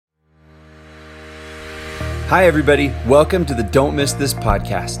Hi, everybody. Welcome to the Don't Miss This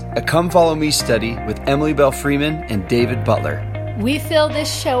podcast, a Come Follow Me study with Emily Bell Freeman and David Butler. We fill this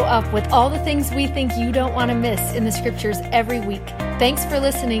show up with all the things we think you don't want to miss in the scriptures every week. Thanks for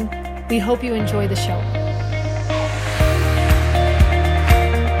listening. We hope you enjoy the show.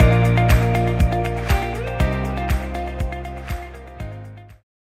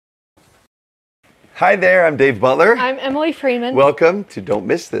 Hi there, I'm Dave Butler. I'm Emily Freeman. Welcome to Don't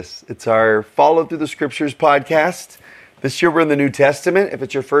Miss This. It's our Follow Through the Scriptures podcast. This year we're in the New Testament. If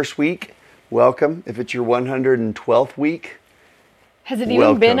it's your first week, welcome. If it's your 112th week, Has it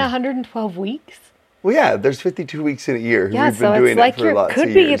even been 112 weeks? Well, yeah, there's 52 weeks in a year. Yeah, We've so been doing it's like it for lots of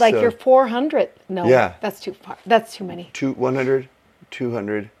could be years, like so. your 400th. No, Yeah. that's too far. That's too many. 100,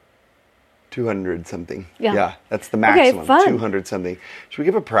 200, 200 something. Yeah. That's the maximum. fun. 200 something. Should we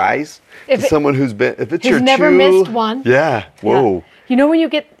give a prize If to it- someone who's never missed one? Yeah. Whoa. Yeah. You know when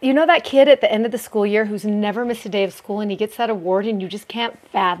you know that kid at the end of the school year who's never missed a day of school and he gets that award and you just can't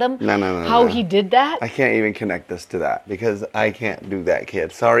fathom how he did that? I can't even connect this to that because I can't do that,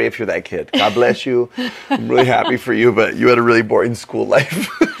 kid. Sorry if you're that kid. God bless you. I'm really happy for you, but you had a really boring school life.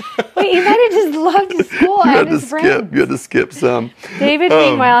 Wait, he might have just loved school You and had to his friends. You had to skip some. David,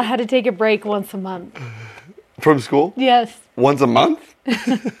 meanwhile, had to take a break once a month. From school? Yes, Once a month?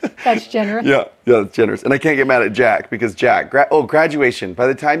 that's generous. Yeah, that's generous. And I can't get mad at Jack because Jack, graduation. By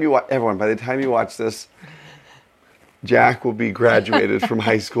the time you watch this, Jack will be graduated from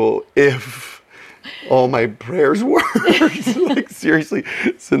high school if all my prayers work. Like seriously,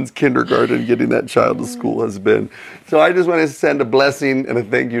 since kindergarten, getting that child to school has been. So I just want to send a blessing and a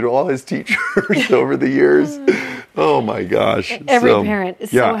thank you to all his teachers over the years. Oh my gosh. Every parent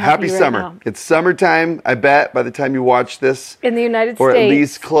is so happy right summer. now. It's summertime, I bet, by the time you watch this. In the United Or States. at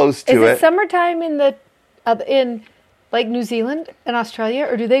least close to Is it. it summertime in like New Zealand and Australia,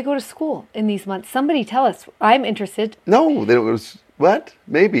 or do they go to school in these months? Somebody tell us. I'm interested. No, they don't. What?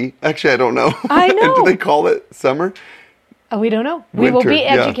 Maybe. Actually, I don't know. I know. Do they call it summer? Oh, we don't know. We will Winter, be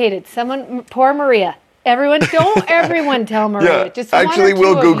yeah. educated. Poor Maria. Don't everyone tell Maria. Yeah. Just one or Actually, two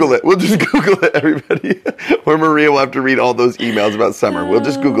we'll of Google you. it. We'll just Google it, everybody. Or Maria will have to read all those emails about summer. We'll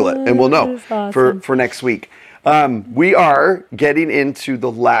just Google it, and we'll know That's awesome. for next week. We are getting into the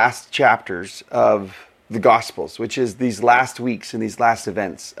last chapters of the Gospels, which is these last weeks and these last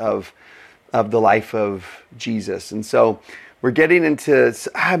events of the life of Jesus. And so we're getting into,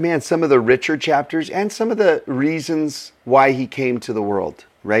 some of the richer chapters and some of the reasons why he came to the world,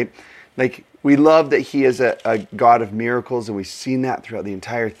 right? Like, we love that he is a God of miracles, and we've seen that throughout the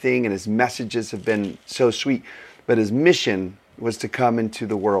entire thing, and his messages have been so sweet. But his mission was to come into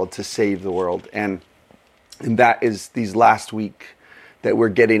the world, to save the world. And that is these last week that we're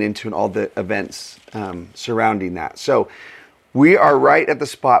getting into and all the events surrounding that. So we are right at the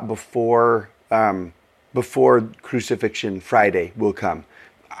spot before Crucifixion Friday will come.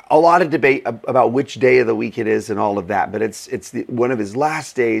 A lot of debate about which day of the week it is and all of that, but it's one of his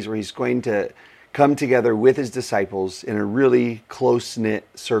last days where he's going to come together with his disciples in a really close-knit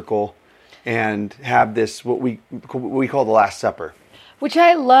circle and have this, what we call the Last Supper. Which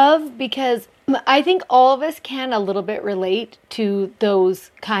I love because I think all of us can a little bit relate to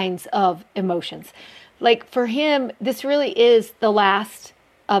those kinds of emotions. Like for him, this really is the last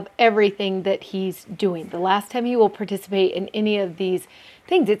of everything that he's doing. The last time he will participate in any of these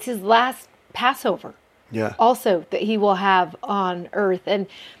things. It's his last Passover. Yeah. Also that he will have on earth. And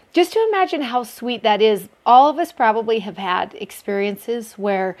just to imagine how sweet that is, all of us probably have had experiences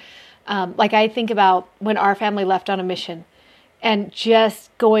where, like I think about when our family left on a mission and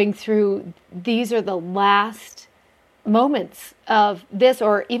just going through, these are the last moments of this,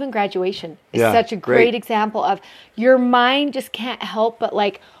 or even graduation is such a great example of your mind just can't help but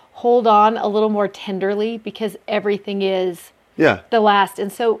like hold on a little more tenderly because everything is the last.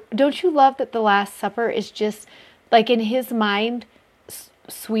 And so don't you love that the Last Supper is just like in his mind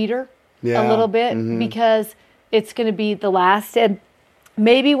sweeter a little bit because it's going to be the last. And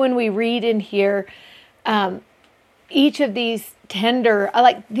maybe when we read in here, each of these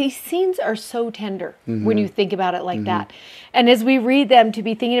these scenes are so tender when you think about it like that. And as we read them, to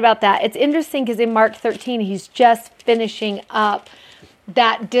be thinking about that, it's interesting because in Mark 13, he's just finishing up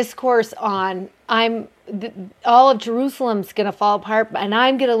that discourse on all of Jerusalem's going to fall apart and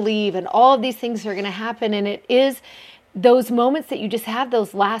I'm going to leave and all of these things are going to happen. And it is those moments that you just have,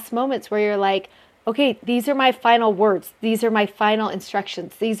 those last moments where you're like, okay, these are my final words. These are my final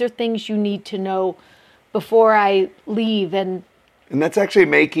instructions. These are things you need to know before I leave. And that's actually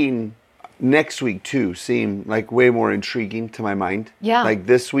making next week too seem like way more intriguing to my mind. Yeah. Like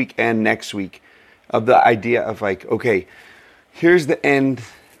this week and next week, of the idea of like, okay, here's the end,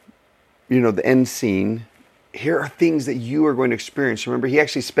 the end scene. here are things that you are going to experience. Remember, he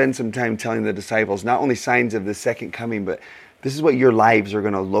actually spends some time telling the disciples not only signs of the second coming, but this is what your lives are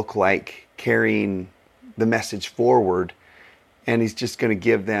going to look like carrying the message forward. And he's just going to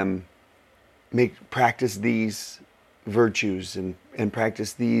give them, practice these virtues and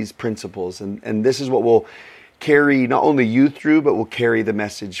practice these principles. And this is what will carry not only you through, but will carry the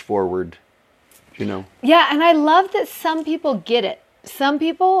message forward, you know? Yeah, and I love that some people get it. Some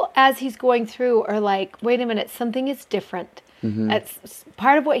people, as he's going through, are like, wait a minute, something is different. That's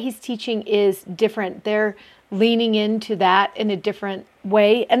part of what he's teaching is different. They're leaning into that in a different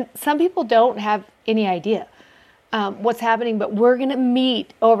way. And some people don't have any idea what's happening, but we're going to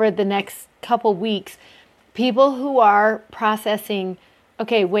meet over the next couple weeks people who are processing,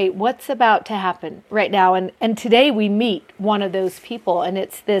 okay, wait, what's about to happen right now? And today we meet one of those people, and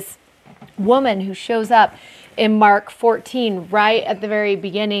it's this woman who shows up in Mark 14 right at the very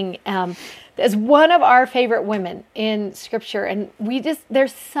beginning as one of our favorite women in Scripture. And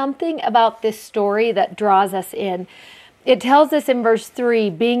there's something about this story that draws us in. It tells us in verse 3,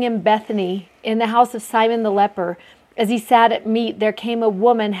 being in Bethany in the house of Simon the leper, as he sat at meat, there came a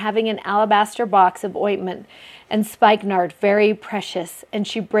woman having an alabaster box of ointment and spikenard, very precious. And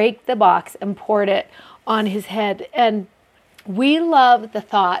she brake the box and poured it on his head. And we love the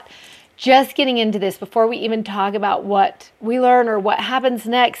thought, just getting into this before we even talk about what we learn or what happens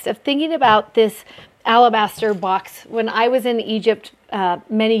next, of thinking about this alabaster box. When I was in Egypt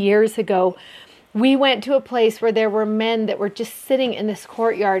many years ago, we went to a place where there were men that were just sitting in this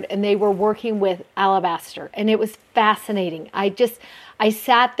courtyard and they were working with alabaster. And it was fascinating. I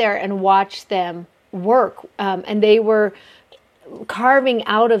sat there and watched them work. And they were carving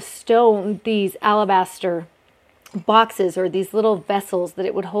out of stone these alabaster boxes or these little vessels that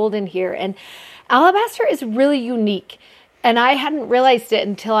it would hold in here. And alabaster is really unique. And I hadn't realized it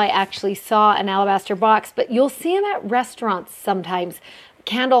until I actually saw an alabaster box. But you'll see them at restaurants sometimes,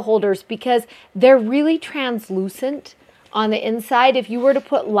 candle holders, because they're really translucent on the inside. If you were to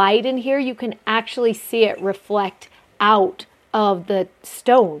put light in here, you can actually see it reflect out of the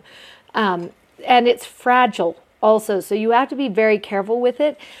stone. And it's fragile also, so you have to be very careful with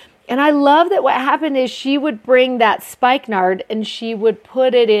it. And I love that what happened is she would bring that spikenard and she would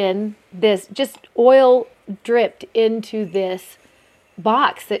put it in this, just oil dripped into this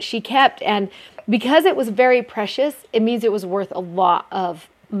box that she kept. And because it was very precious, it means it was worth a lot of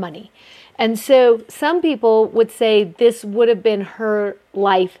money. And so some people would say this would have been her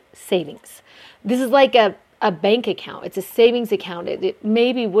life savings. This is like a bank account. It's a savings account. It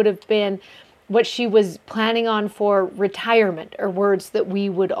maybe would have been what she was planning on for retirement, or words that we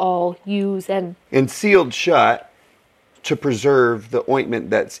would all use. And sealed shut to preserve the ointment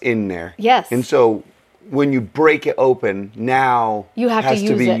that's in there. Yes. And so when you break it open, now you have has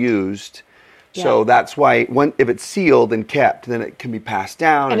to be used. Yeah. So that's why if it's sealed and kept, then it can be passed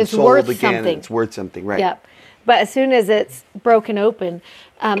down and it's sold worth again. Something. And it's worth something, right? Yep. But as soon as it's broken open,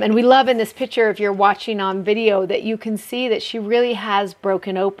 and we love in this picture, if you're watching on video, that you can see that she really has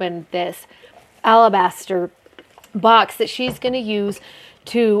broken open this alabaster box that she's going to use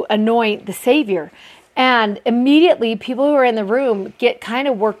to anoint the Savior. And immediately people who are in the room get kind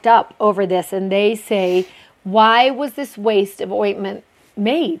of worked up over this, and they say, why was this waste of ointment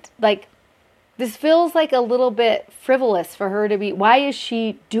made? Like, this feels like a little bit frivolous for her to be. Why is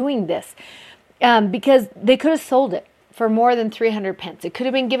she doing this? Because they could have sold it for more than 300 pence. It could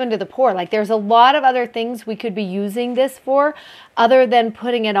have been given to the poor. Like, there's a lot of other things we could be using this for other than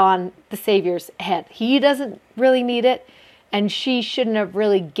putting it on the Savior's head. He doesn't really need it, and she shouldn't have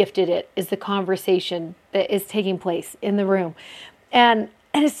really gifted it, is the conversation that is taking place in the room. And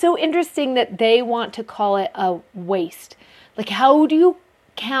it's so interesting that they want to call it a waste. Like, how do you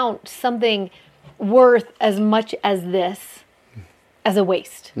count something worth as much as this as a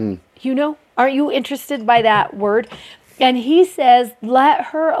waste? You know, aren't you interested by that word? And he says, let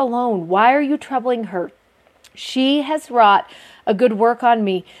her alone. Why are you troubling her? She has wrought a good work on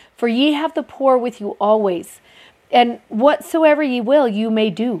me, for ye have the poor with you always. And whatsoever ye will, you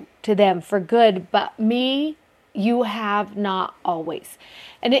may do to them for good, but me you have not always.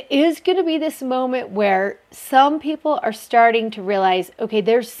 And it is going to be this moment where some people are starting to realize, okay,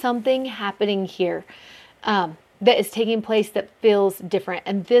 there's something happening here that is taking place that feels different.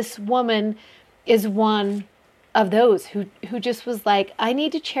 And this woman is one of those who just was like, I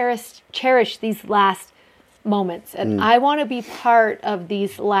need to cherish these last moments. And I want to be part of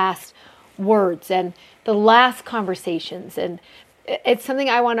these last words and the last conversations. And it's something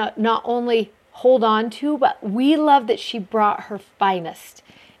I want to not only hold on to, but we love that she brought her finest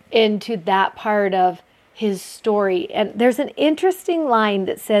into that part of his story. And there's an interesting line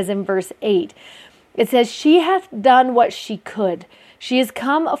that says in verse 8, It says, she hath done what she could. She is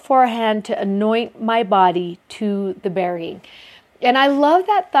come aforehand to anoint my body to the burying. And I love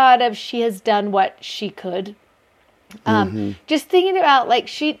that thought of she has done what she could. Just thinking about, like,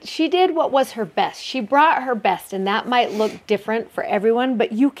 she did what was her best. She brought her best, and that might look different for everyone,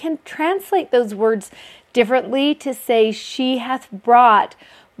 but you can translate those words differently to say she hath brought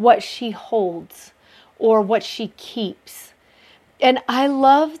what she holds or what she keeps. And I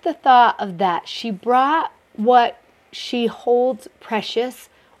love the thought of that. She brought what she holds precious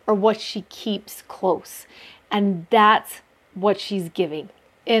or what she keeps close. And that's what she's giving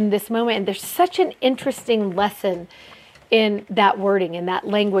in this moment. And there's such an interesting lesson in that wording, in that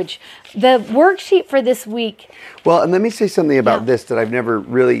language. The worksheet for this week. Well, and let me say something about this that I've never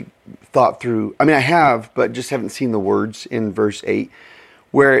really thought through. I mean, I have, but just haven't seen the words in verse 8,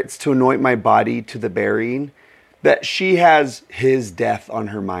 where it's to anoint my body to the burying, that she has his death on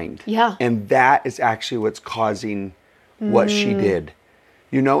her mind. Yeah. And that is actually what's causing what she did.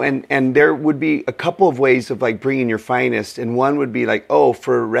 You know, and there would be a couple of ways of, like, bringing your finest, and one would be like, oh,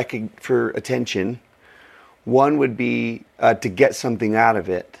 for attention. One would be to get something out of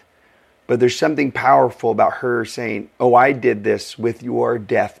it. But there's something powerful about her saying, oh, I did this with your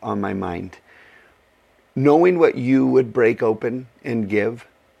death on my mind. Knowing what you would break open and give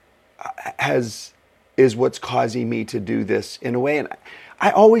is what's causing me to do this in a way. And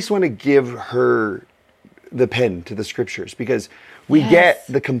I always want to give her the pen to the scriptures, because we get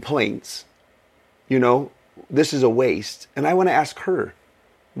the complaints, you know, this is a waste. And I want to ask her,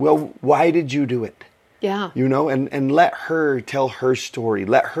 well, why did you do it? Yeah. You know, and let her tell her story.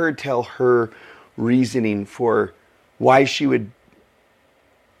 Let her tell her reasoning for why she would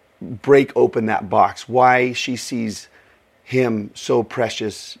break open that box, why she sees him so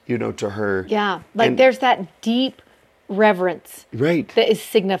precious, you know, to her. Yeah. Like, there's that deep reverence that is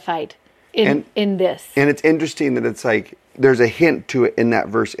signified in this. And it's interesting that it's like, there's a hint to it in that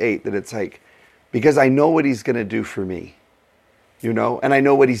verse 8, that it's like, because I know what he's going to do for me, you know, and I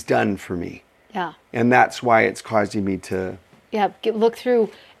know what he's done for me. Yeah. And that's why it's causing me to... Yeah, look through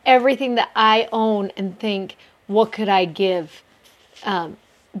everything that I own and think, what could I give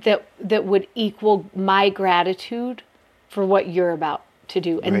that would equal my gratitude for what you're about to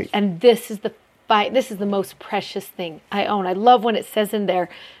do? And this is the most precious thing I own. I love when it says in there,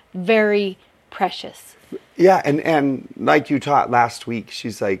 very precious. Yeah, and like you taught last week,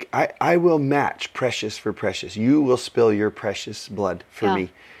 she's like, I will match precious for precious. You will spill your precious blood for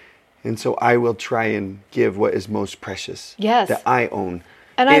me. And so I will try and give what is most precious that I own.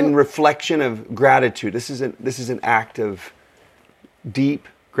 And in reflection of gratitude. This is an act of deep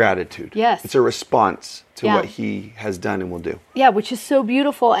gratitude. Yes. It's a response to what he has done and will do. Yeah, which is so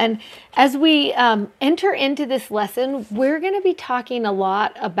beautiful. And as we enter into this lesson, we're going to be talking a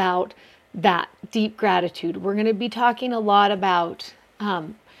lot about that deep gratitude. We're going to be talking a lot about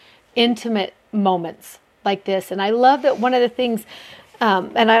intimate moments like this. And I love that one of the things,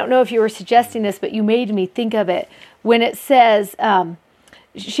 and I don't know if you were suggesting this, but you made me think of it, when it says,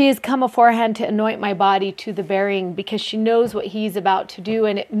 she has come aforehand to anoint my body to the burying, because she knows what he's about to do.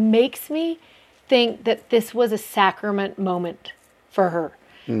 And it makes me think that this was a sacrament moment for her.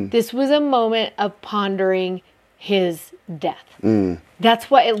 This was a moment of pondering his death. That's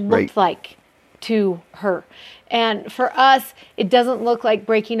what it looked like to her. And for us, it doesn't look like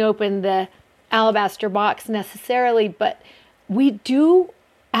breaking open the alabaster box necessarily, but we do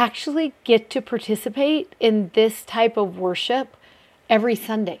actually get to participate in this type of worship every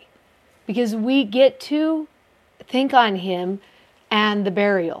Sunday, because we get to think on him and the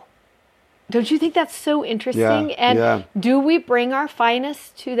burial. Don't you think that's so interesting? Do we bring our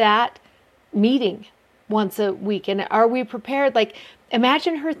finest to that meeting once a week? And are we prepared? Like,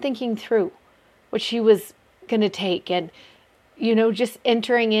 imagine her thinking through what she was going to take, and, you know, just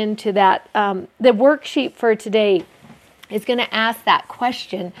entering into that. The worksheet for today is going to ask that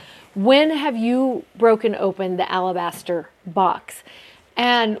question: when have you broken open the alabaster box?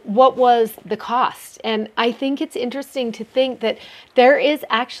 And what was the cost? And I think it's interesting to think that there is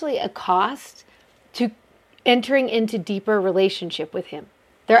actually a cost to entering into deeper relationship with him.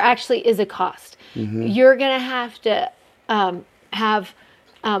 There actually is a cost. You're going to have to have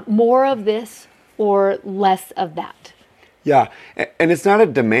more of this or less of that. Yeah, and it's not a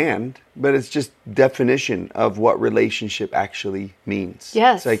demand, but it's just definition of what relationship actually means.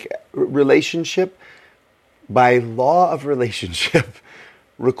 Yes. It's like relationship, by law of relationship,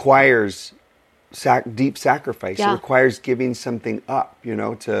 requires deep sacrifice. It requires giving something up, you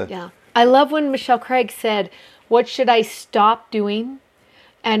know, to... Yeah. I love when Michelle Craig said, what should I stop doing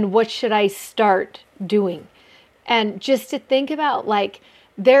and what should I start doing? And just to think about, like,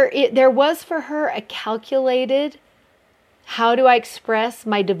 there was for her a calculated, how do I express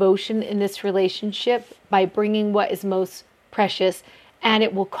my devotion in this relationship by bringing what is most precious, and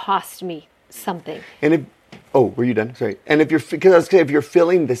it will cost me something. And were you done? Sorry. And if you're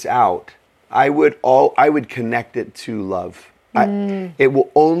filling this out, I would connect it to love. It will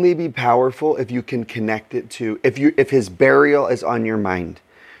only be powerful if you can connect it to, if his burial is on your mind,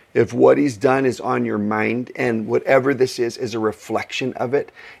 if what he's done is on your mind, and whatever this is a reflection of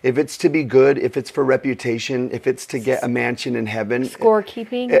it. If it's to be good, if it's for reputation, if it's to get a mansion in heaven,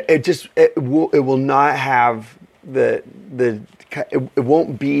 scorekeeping, it will not have it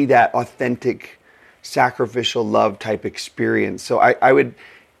won't be that authentic sacrificial love type experience. So I would,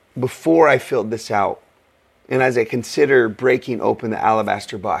 before I filled this out, and as I consider breaking open the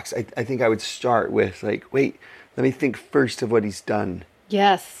alabaster box, I think I would start with wait, let me think first of what he's done.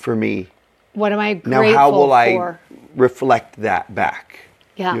 Yes. For me. What am I grateful for? Now, how will for? I reflect that back?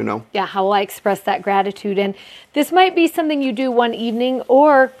 Yeah. You know? Yeah, how will I express that gratitude? And this might be something you do one evening,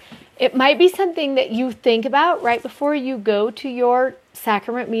 or it might be something that you think about right before you go to your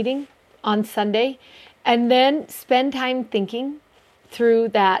sacrament meeting on Sunday, and then spend time thinking through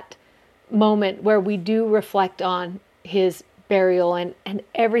that moment where we do reflect on his burial and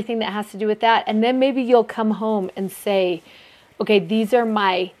everything that has to do with that. And then maybe you'll come home and say, okay, these are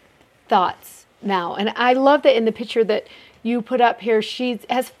my thoughts now. And I love that in the picture that you put up here, she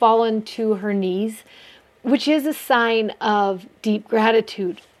has fallen to her knees, which is a sign of deep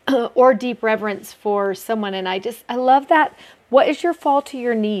gratitude or deep reverence for someone. And I love that. What is your fall to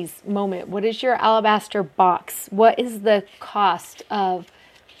your knees moment? What is your alabaster box? What is the cost of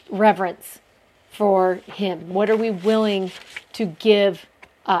reverence for him? What are we willing to give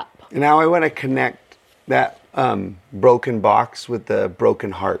up? Now I want to connect that broken box with the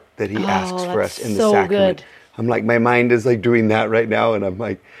broken heart that he asks for us in the sacrament. Good. I'm like, my mind is like doing that right now, and I'm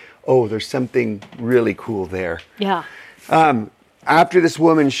like, oh, there's something really cool there. Yeah. After this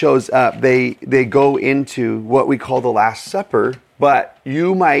woman shows up, they go into what we call the Last Supper, but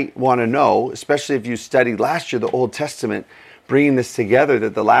you might want to know, especially if you studied last year the Old Testament, bringing this together,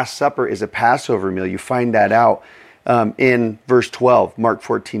 that the Last Supper is a Passover meal. You find that out in verse 12, Mark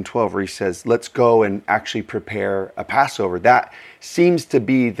 14:12, where he says, let's go and actually prepare a Passover. That seems to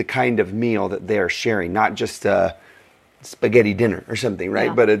be the kind of meal that they are sharing, not just a spaghetti dinner or something, right?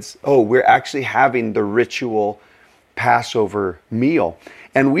 Yeah. But it's, we're actually having the ritual Passover meal.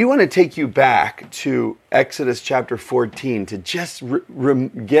 And we want to take you back to Exodus chapter 14 to just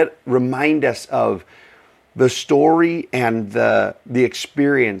remind us of the story and the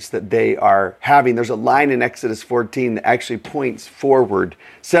experience that they are having. There's a line in Exodus 14 that actually points forward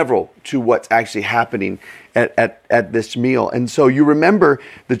several to what's actually happening at this meal. And so you remember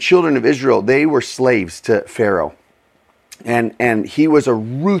the children of Israel, they were slaves to Pharaoh. And he was a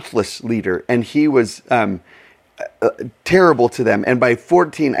ruthless leader, and he was terrible to them. And by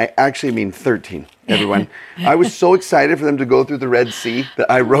 14, I actually mean 13, everyone. I was so excited for them to go through the Red Sea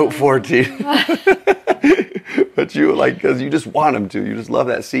that I wrote 14. But because you just want them to. You just love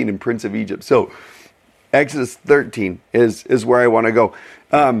that scene in Prince of Egypt. So Exodus 13 is where I want to go.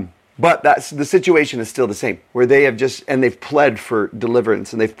 But the situation is still the same, where they have they've pled for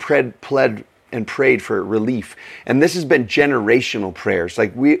deliverance, and they've pled and prayed for relief. And this has been generational prayers.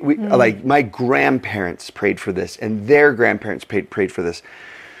 Like like my grandparents prayed for this, and their grandparents prayed for this.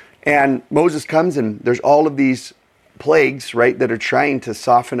 And Moses comes, and there's all of these plagues, right, that are trying to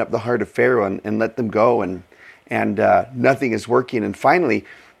soften up the heart of Pharaoh and let them go, and nothing is working. And finally,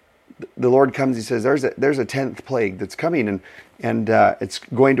 the Lord comes. He says, "There's a 10th plague that's coming, and it's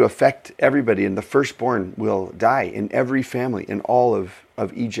going to affect everybody. And the firstborn will die in every family in all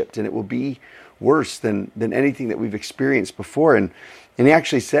of Egypt, and it will be worse than anything that we've experienced before." And he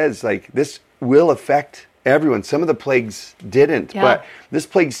actually says, this will affect everyone. Some of the plagues didn't, but this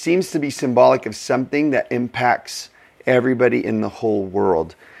plague seems to be symbolic of something that impacts everybody in the whole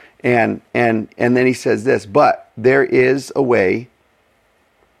world. And then he says this, but there is a way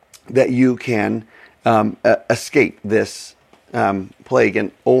that you can escape this plague.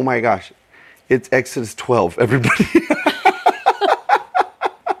 And oh my gosh, it's Exodus 12, everybody.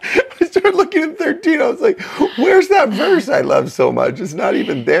 I started looking at 13. I was like, where's that verse I love so much? It's not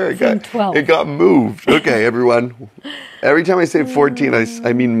even there. It got moved. Okay, everyone. Every time I say 14,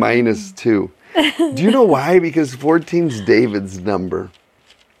 I mean -2. Do you know why? Because 14's David's number.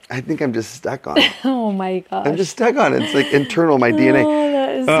 I think I'm just stuck on it. Oh my gosh. I'm just stuck on it. It's like internal, my DNA. Oh,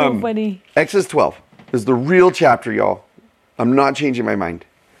 that is so funny. Exodus 12 is the real chapter, y'all. I'm not changing my mind.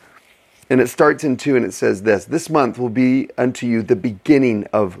 And it starts in 2, and it says this: this month will be unto you the beginning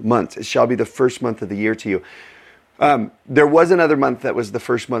of months. It shall be the first month of the year to you. There was another month that was the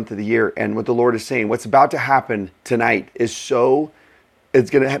first month of the year, and what the Lord is saying, what's about to happen tonight is it's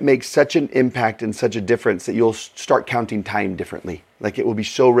going to make such an impact and such a difference that you'll start counting time differently. Like it will be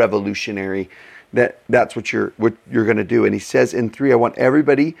so revolutionary that's what you're going to do. And he says in 3, I want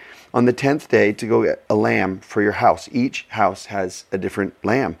everybody on the 10th day to go get a lamb for your house. Each house has a different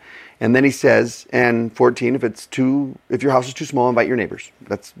lamb. And then he says, and 14, if your house is too small, invite your neighbors.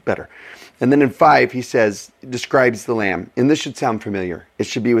 That's better. And then in 5, he describes the lamb. And this should sound familiar. It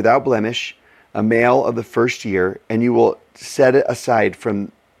should be without blemish, a male of the first year, and you will set it aside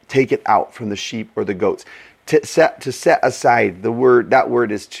take it out from the sheep or the goats. To set aside, that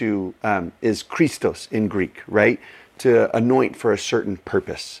word is Christos in Greek, right? To anoint for a certain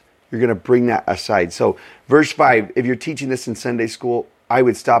purpose. You're going to bring that aside. So verse 5, if you're teaching this in Sunday school, I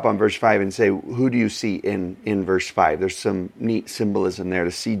would stop on verse 5 and say, who do you see in verse 5? There's some neat symbolism there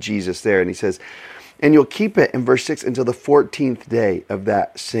to see Jesus there. And he says, and you'll keep it in verse 6 until the 14th day of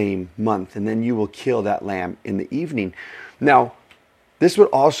that same month. And then you will kill that lamb in the evening. Now, this would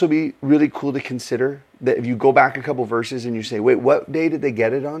also be really cool to consider, that if you go back a couple verses and you say, wait, what day did they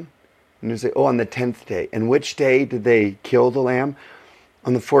get it on? And you say, on the 10th day. And which day did they kill the lamb?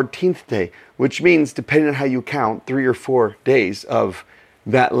 On the 14th day, which means, depending on how you count, 3 or 4 days of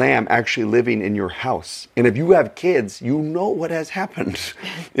that lamb actually living in your house. And if you have kids, you know what has happened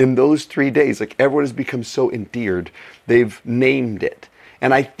in those 3 days. Like everyone has become so endeared. They've named it.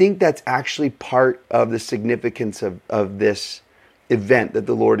 And I think that's actually part of the significance of this event that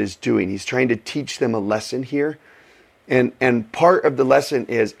the Lord is doing. He's trying to teach them a lesson here. And part of the lesson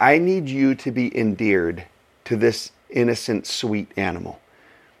is, I need you to be endeared to this innocent, sweet animal.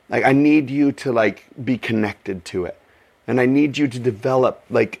 Like I need you to be connected to it. And I need you to develop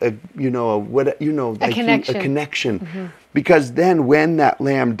a connection. Mm-hmm. Because then when that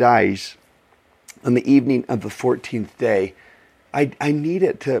lamb dies on the evening of the 14th day, I need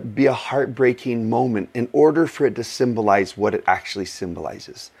it to be a heartbreaking moment in order for it to symbolize what it actually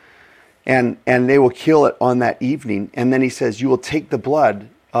symbolizes. And they will kill it on that evening. And then he says, you will take the blood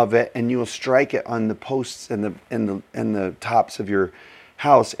of it and you will strike it on the posts and the tops of your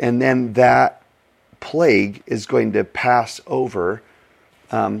house. And then that plague is going to pass over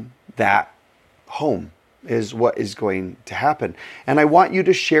that home, is what is going to happen. And I want you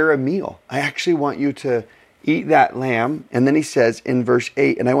to share a meal. I actually want you to eat that lamb. And then he says in verse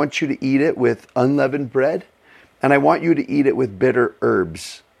 8, and I want you to eat it with unleavened bread, and I want you to eat it with bitter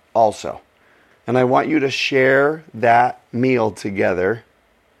herbs also. And I want you to share that meal together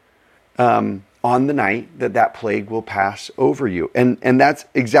on the night that plague will pass over you. And that's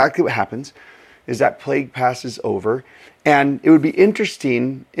exactly what happens, is that plague passes over. And it would be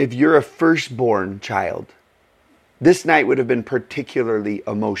interesting if you're a firstborn child. This night would have been particularly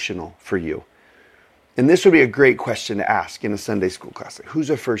emotional for you. And this would be a great question to ask in a Sunday school class. Like, who's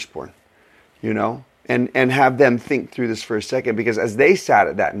a firstborn? And have them think through this for a second. Because as they sat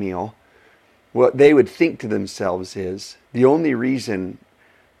at that meal, what they would think to themselves is, the only reason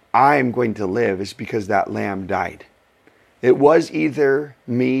I'm going to live is because that lamb died. It was either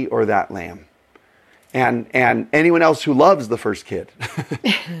me or that lamb. And anyone else who loves the first kid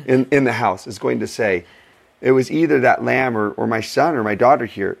in the house is going to say, it was either that lamb or my son or my daughter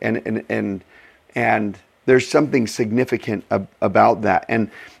here. And there's something significant about that. And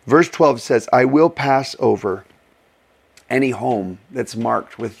verse 12 says, I will pass over any home that's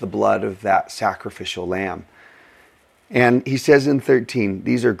marked with the blood of that sacrificial lamb. And he says in 13,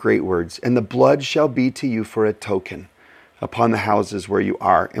 these are great words, and the blood shall be to you for a token upon the houses where you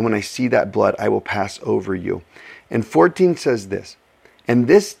are. And when I see that blood, I will pass over you. And 14 says this, and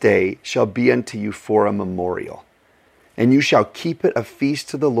this day shall be unto you for a memorial. And you shall keep it a feast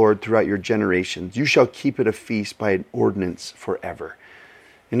to the Lord throughout your generations. You shall keep it a feast by an ordinance forever.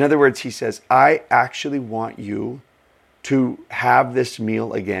 In other words, he says, I actually want you to have this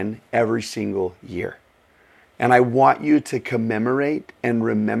meal again every single year. And I want you to commemorate and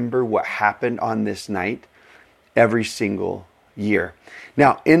remember what happened on this night every single year.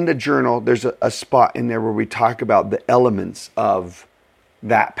 Now, in the journal, there's a spot in there where we talk about the elements of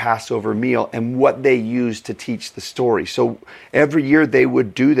that Passover meal and what they used to teach the story. So every year they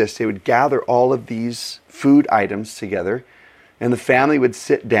would do this. They would gather all of these food items together, and the family would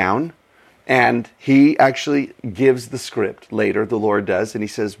sit down, and he actually gives the script later, the Lord does, and he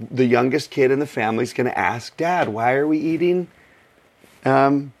says, the youngest kid in the family is going to ask, Dad, why are we eating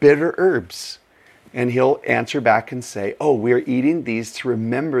bitter herbs? And he'll answer back and say, oh, we're eating these to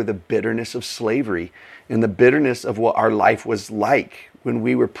remember the bitterness of slavery and the bitterness of what our life was like when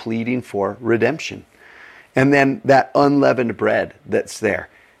we were pleading for redemption. And then that unleavened bread that's there.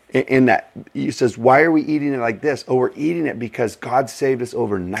 in that he says, why are we eating it like this? Oh, we're eating it because God saved us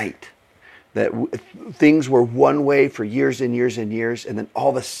overnight. That things were one way for years and years and years, and then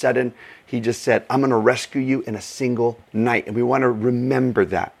all of a sudden he just said, I'm going to rescue you in a single night. And we want to remember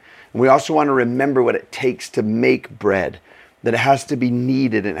that. And we also want to remember what it takes to make bread, that it has to be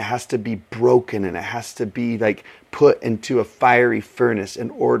kneaded and it has to be broken and it has to be like put into a fiery furnace in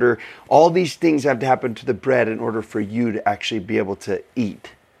order. All these things have to happen to the bread in order for you to actually be able to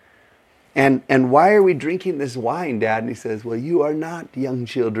eat. And why are we drinking this wine, Dad? And he says, well, you are not, young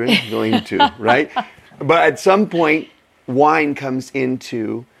children, going to, right? But at some point, wine comes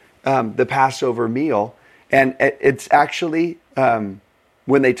into the Passover meal. And it's actually,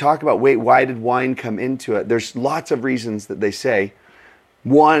 when they talk about, wait, why did wine come into it? There's lots of reasons that they say.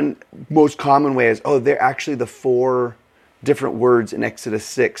 One most common way is, they're actually the 4 different words in Exodus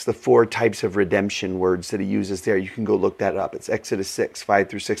 6, the 4 types of redemption words that he uses there. You can go look that up. It's Exodus 6, 5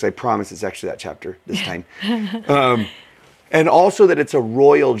 through 6. I promise it's actually that chapter this time. And also that it's a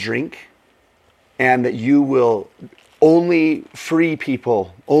royal drink, and that you will only free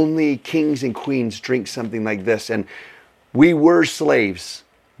people, only kings and queens drink something like this. And we were slaves,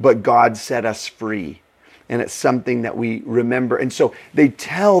 but God set us free. And it's something that we remember. And so they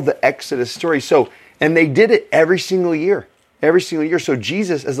tell the Exodus story. And they did it every single year. Every single year. So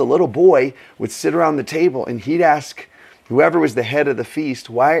Jesus, as a little boy, would sit around the table and he'd ask whoever was the head of the feast,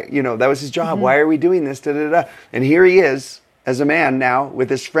 why, that was his job. Mm-hmm. Why are we doing this? Da, da, da. And here he is as a man now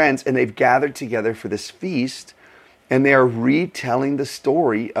with his friends, and they've gathered together for this feast, and they are retelling the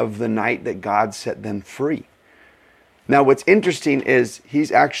story of the night that God set them free. Now, what's interesting is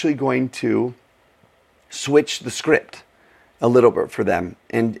he's actually going to switch the script a little bit for them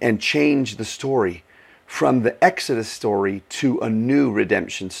and change the story from the Exodus story to a new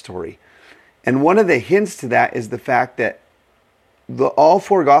redemption story. And one of the hints to that is the fact that all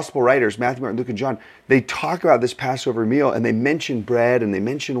 4 gospel writers, Matthew, Mark, Luke, and John, they talk about this Passover meal, and they mention bread, and they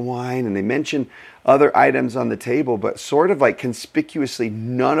mention wine, and they mention other items on the table, but sort of like conspicuously,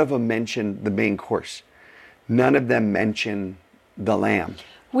 none of them mention the main course. None of them mention the lamb.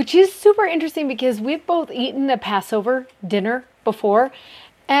 Which is super interesting because we've both eaten a Passover dinner before,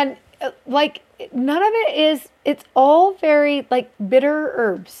 and none of it is, it's all very like bitter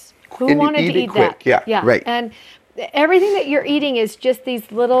herbs. Who wanted to eat quick. that? Yeah, right. And everything that you're eating is just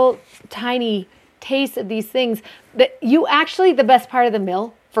these little tiny tastes of these things that you actually, the best part of the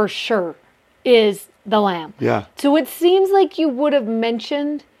meal for sure is the lamb. Yeah. So it seems like you would have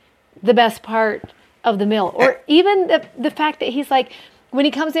mentioned the best part of the meal, or even the fact that he's like, when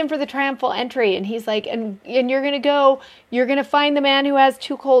he comes in for the triumphal entry and he's like, and you're going to find the man who has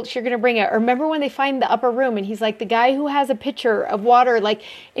 2 colts, you're going to bring it. Or remember when they find the upper room and he's like, the guy who has a pitcher of water, like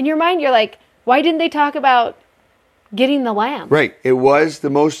in your mind, you're like, why didn't they talk about getting the lamb? Right. It was the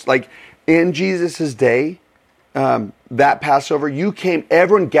most, like in Jesus's day, that Passover,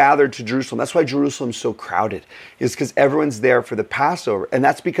 everyone gathered to Jerusalem. That's why Jerusalem's so crowded, is because everyone's there for the Passover. And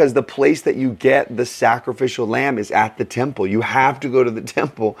that's because the place that you get the sacrificial lamb is at the temple. You have to go to the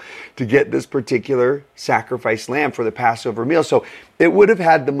temple to get this particular sacrificed lamb for the Passover meal. So it would have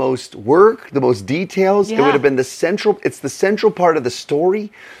had the most work, the most details. Yeah. It would have been it's the central part of the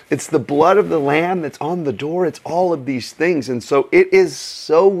story. It's the blood of the lamb that's on the door. It's all of these things. And so it is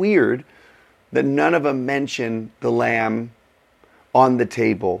so weird that none of them mention the lamb on the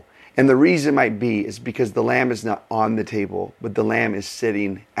table. And the reason might be is because the lamb is not on the table, but the lamb is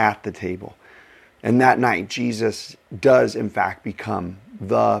sitting at the table. And that night, Jesus does, in fact, become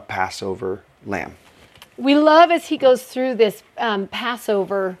the Passover lamb. We love as he goes through this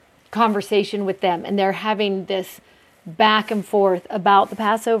Passover conversation with them, and they're having this back and forth about the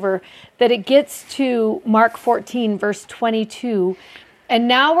Passover, that it gets to Mark 14, verse 22. And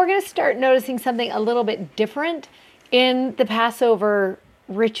now we're going to start noticing something a little bit different in the Passover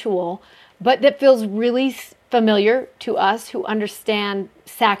ritual, but that feels really familiar to us who understand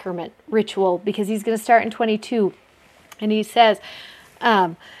sacrament ritual, because he's going to start in 22. And he says,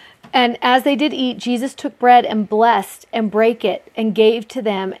 and as they did eat, Jesus took bread and blessed and brake it and gave to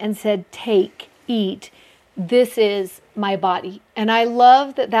them and said, take, eat, this is my body. And I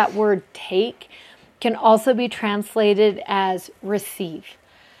love that word take can also be translated as receive.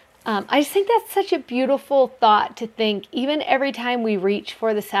 I just think that's such a beautiful thought to think, even every time we reach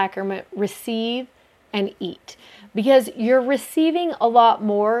for the sacrament, receive and eat. Because you're receiving a lot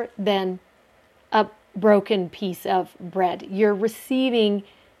more than a broken piece of bread. You're receiving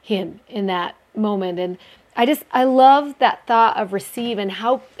him in that moment. And I love that thought of receive, and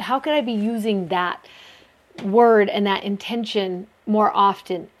how could I be using that word and that intention more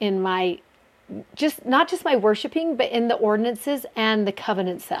often in my just not just my worshiping, but in the ordinances and the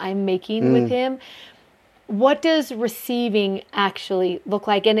covenants that I'm making with him. What does receiving actually look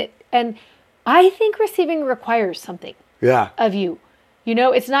like? And I think receiving requires something of you. You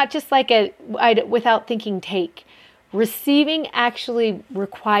know, it's not just like without thinking take. Receiving actually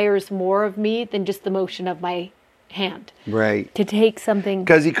requires more of me than just the motion of my hand. Right. To take something.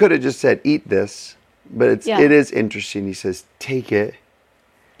 Because he could have just said, eat this. But it is interesting. He says, take it.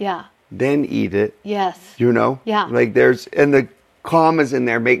 Yeah. Then eat it. Yes. You know? Yeah. Like and the commas in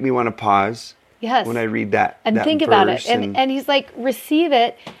there make me want to pause. Yes. When I read that. And that think about it. verse And he's like, receive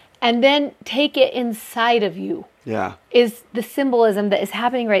it and then take it inside of you. Yeah. Is the symbolism that is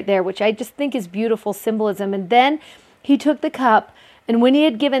happening right there, which I just think is beautiful symbolism. And then he took the cup, and when he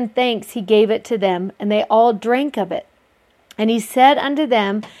had given thanks, he gave it to them, and they all drank of it. And he said unto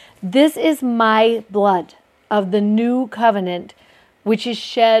them, this is my blood of the new covenant, which is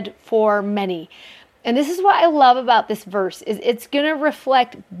shed for many. And this is what I love about this verse, is it's going to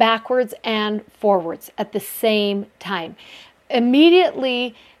reflect backwards and forwards at the same time.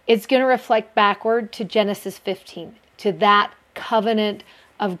 Immediately, it's going to reflect backward to Genesis 15, to that covenant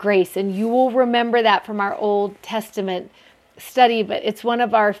of grace. And you will remember that from our Old Testament study, but it's one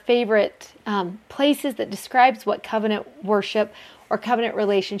of our favorite places that describes what covenant worship or covenant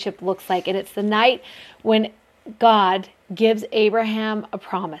relationship looks like. And it's the night when God gives Abraham a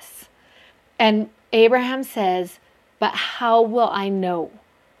promise. And Abraham says, but how will I know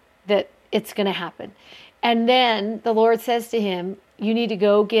that it's going to happen? And then the Lord says to him, you need to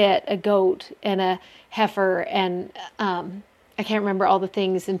go get a goat and a heifer and I can't remember all the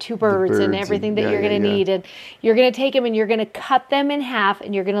things, and two birds and everything that you're going to need. And you're going to take them and you're going to cut them in half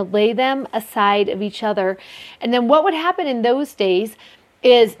and you're going to lay them aside of each other. And then what would happen in those days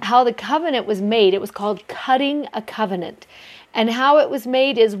is how the covenant was made. It was called cutting a covenant. And how it was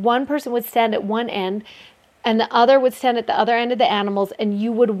made is one person would stand at one end and the other would stand at the other end of the animals, and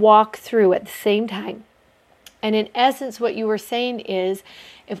you would walk through at the same time. And in essence, what you were saying is,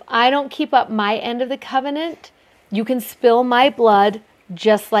 if I don't keep up my end of the covenant, you can spill my blood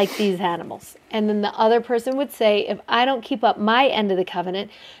just like these animals. And then the other person would say, if I don't keep up my end of the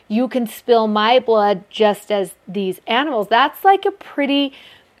covenant, you can spill my blood just as these animals. That's like a pretty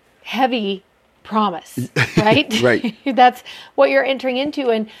heavy promise, right? Right. That's what you're entering into.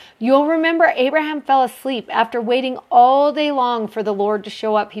 And you'll remember Abraham fell asleep after waiting all day long for the Lord to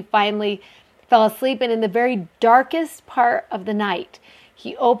show up. He finally fell asleep, and in the very darkest part of the night,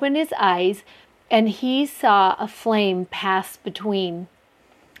 he opened his eyes and he saw a flame pass between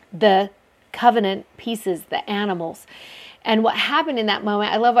the covenant pieces, the animals. And what happened in that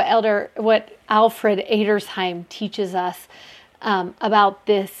moment, I love what Alfred Edersheim teaches us about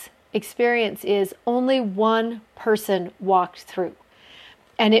this experience, is only one person walked through.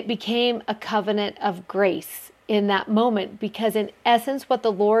 And it became a covenant of grace in that moment, because in essence what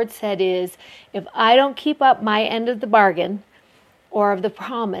the Lord said is, if I don't keep up my end of the bargain or of the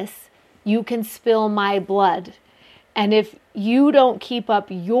promise, you can spill my blood. And if you don't keep up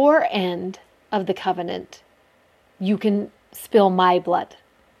your end of the covenant, you can spill my blood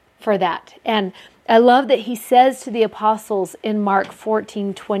for that. And I love that he says to the apostles in Mark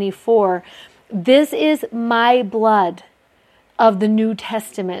 14:24, this is my blood of the New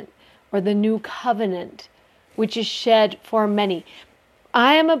Testament, or the new covenant, which is shed for many.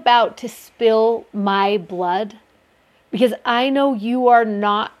 I am about to spill my blood because I know you are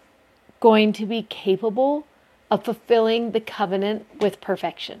not going to be capable of fulfilling the covenant with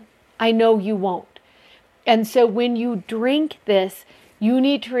perfection. I know you won't. And so when you drink this, you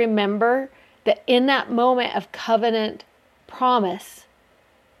need to remember that in that moment of covenant promise,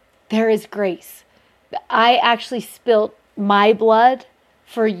 there is grace. That I actually spilt my blood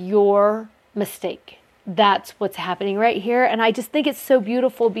for your mistake. That's what's happening right here. And I just think it's so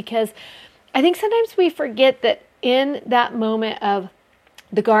beautiful, because I think sometimes we forget that in that moment of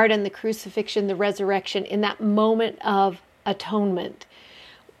the garden, the crucifixion, the resurrection, in that moment of atonement,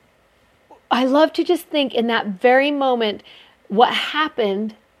 I love to just think in that very moment, what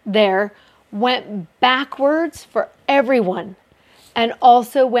happened there went backwards for everyone and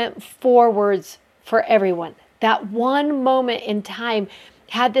also went forwards for everyone. That one moment in time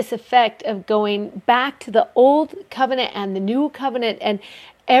had this effect of going back to the old covenant and the new covenant and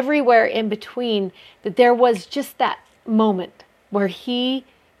everywhere in between, that there was just that moment where he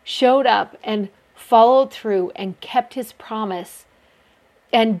showed up and followed through and kept his promise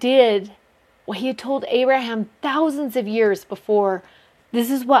and did what he had told Abraham thousands of years before.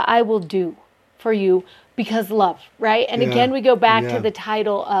 This is what I will do for you because love, right? And again, we go back to the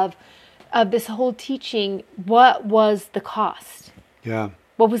title of this whole teaching. What was the cost? Yeah.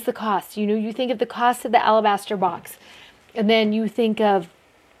 what was the cost? You think of the cost of the alabaster box, and then you think of,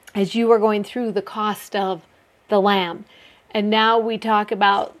 as you were going through, the cost of the lamb. And now we talk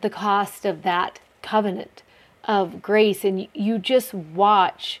about the cost of that covenant of grace, and you just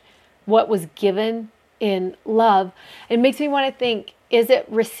watch what was given in love. It makes me want to think, is it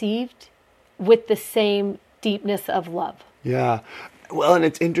received with the same deepness of love? Yeah. Well, and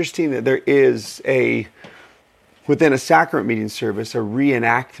it's interesting that there is within a sacrament meeting service, a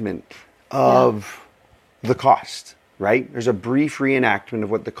reenactment of the cost, right? There's a brief reenactment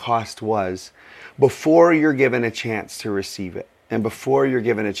of what the cost was before you're given a chance to receive it and before you're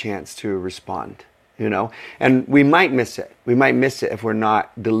given a chance to respond, And we might miss it. We might miss it if we're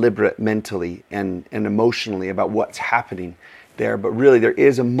not deliberate mentally and emotionally about what's happening there. But really, there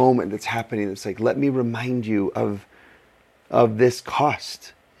is a moment that's happening that's like, let me remind you of this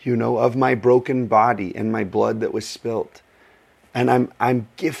cost, of my broken body and my blood that was spilt. And I'm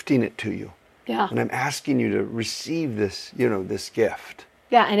gifting it to you. Yeah. And I'm asking you to receive this, this gift.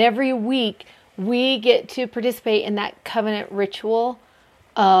 Yeah, and every week we get to participate in that covenant ritual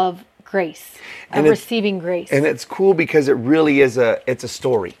of grace, of receiving grace. And it's cool because it really is it's a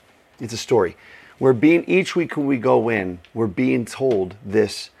story. It's a story. Each week when we go in, we're being told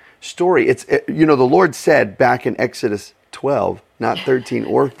this story. The Lord said back in Exodus 12, not 13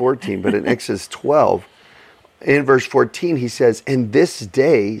 or 14, but in Exodus 12, in verse 14, he says, "And this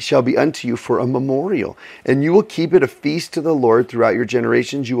day shall be unto you for a memorial, and you will keep it a feast to the Lord throughout your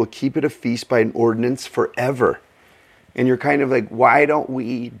generations. You will keep it a feast by an ordinance forever." And you're kind of like, why don't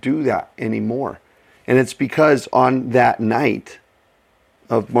we do that anymore? And it's because on that night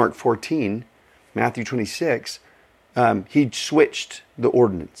of Mark 14, Matthew 26, he switched the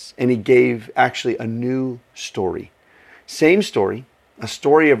ordinance, and he gave actually a new story. Same story, a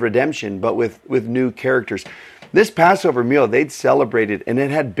story of redemption, but with new characters. This Passover meal, they'd celebrated, and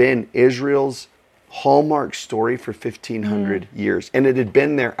it had been Israel's hallmark story for 1,500 years. And it had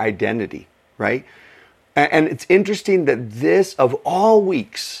been their identity, right? And it's interesting that this, of all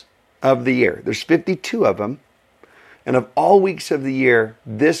weeks of the year, there's 52 of them, and of all weeks of the year,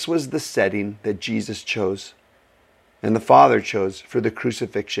 this was the setting that Jesus chose and the Father chose for the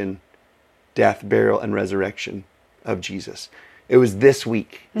crucifixion, death, burial, and resurrection of Jesus. It was this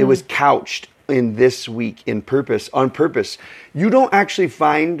week. It was couched in this week on purpose. You don't actually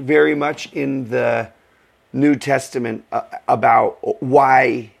find very much in the New Testament about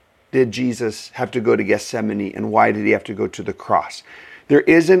why did Jesus have to go to Gethsemane and why did he have to go to the cross. There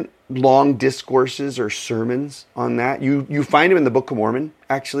isn't long discourses or sermons on that. You find them in the Book of Mormon,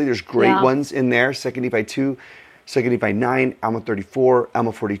 actually. There's great ones in there, 2 Nephi 2, 2 Nephi 9, Alma 34,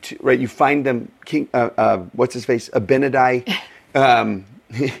 Alma 42, right? You find them, King, what's his face? Abinadi.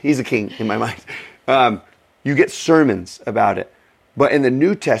 He's a king in my mind. You get sermons about it. But in the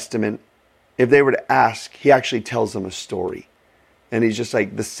New Testament, if they were to ask, he actually tells them a story. And he's just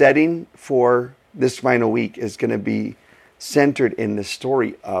like, the setting for this final week is going to be centered in the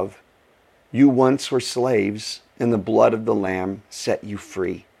story of you once were slaves and the blood of the Lamb set you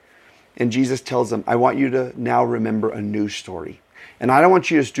free. And Jesus tells them, I want you to now remember a new story. And I don't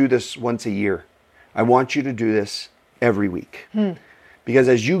want you to do this once a year. I want you to do this every week. Because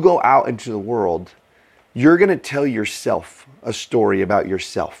as you go out into the world, you're going to tell yourself a story about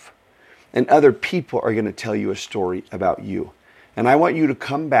yourself. And other people are going to tell you a story about you. And I want you to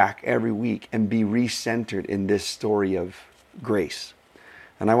come back every week and be recentered in this story of grace.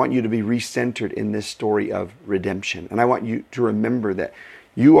 And I want you to be recentered in this story of redemption. And I want you to remember that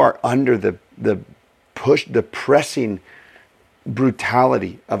you are under the pressing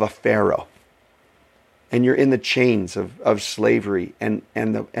brutality of a Pharaoh. And you're in the chains of slavery, and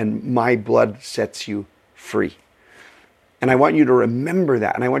my blood sets you free. And I want you to remember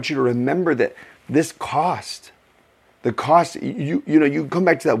that. And I want you to remember that this cost, the cost, you come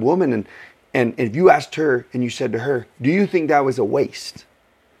back to that woman and if you asked her and you said to her, do you think that was a waste?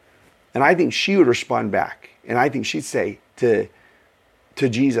 And I think she would respond back. And I think she'd say to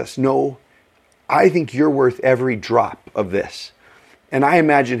Jesus, no, I think you're worth every drop of this. And I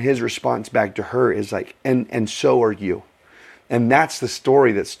imagine his response back to her is like, and so are you. And that's the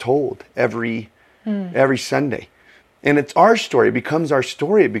story that's told every Sunday. And it's our story. It becomes our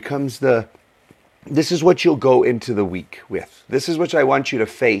story. It becomes this is what you'll go into the week with. This is what I want you to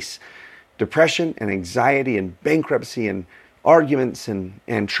face. Depression and anxiety and bankruptcy and arguments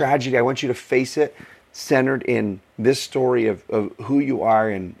and tragedy. I want you to face it centered in this story of who you are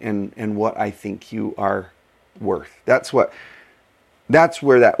and what I think you are worth. That's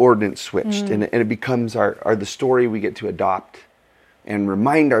where that ordinance switched. And it becomes the story we get to adopt and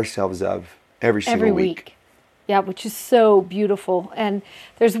remind ourselves of every single week. Yeah, which is so beautiful. And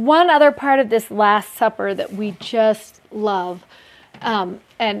there's one other part of this Last Supper that we just love.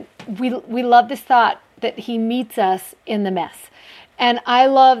 And we love this thought that he meets us in the mess. And I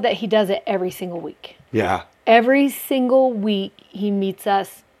love that he does it every single week. Yeah. Every single week he meets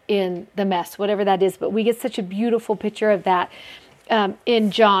us in the mess, whatever that is. But we get such a beautiful picture of that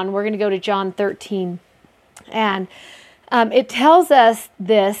in John. We're going to go to John 13. And it tells us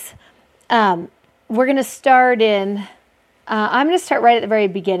this. We're going to start in, I'm going to start right at the very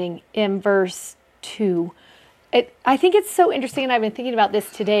beginning in verse 2. I think it's so interesting, and I've been thinking about this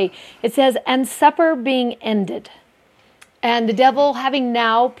today. It says, and supper being ended, and the devil having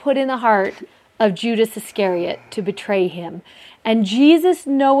now put in the heart of Judas Iscariot to betray him. And Jesus,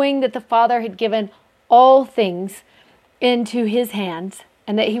 knowing that the Father had given all things into his hands,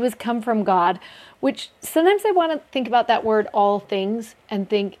 and that he was come from God, which sometimes I want to think about that word, all things, and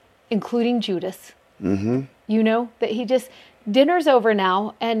think, including Judas. Mm-hmm. You know, that he just, dinner's over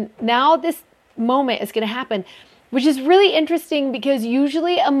now, and now this moment is going to happen, which is really interesting because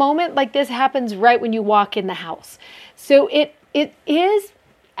usually a moment like this happens right when you walk in the house. So it is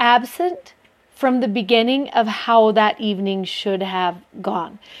absent from the beginning of how that evening should have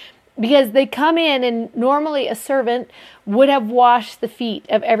gone. Because they come in and normally a servant would have washed the feet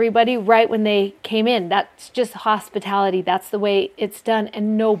of everybody right when they came in. That's just hospitality. That's the way it's done.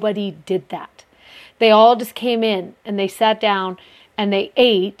 And nobody did that. They all just came in and they sat down and they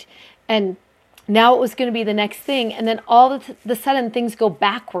ate, and now it was going to be the next thing. And then all of the sudden things go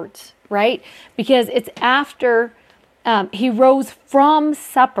backwards, right? Because it's after he rose from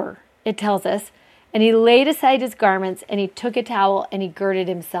supper, it tells us, and he laid aside his garments and he took a towel and he girded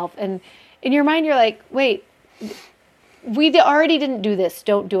himself. And in your mind, you're like, wait, we already didn't do this.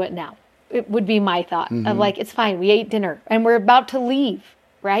 Don't do it now. It would be my thought of like, it's fine. We ate dinner and we're about to leave,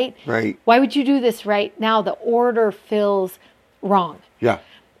 right? Right. Why would you do this right now? The order feels wrong. Yeah.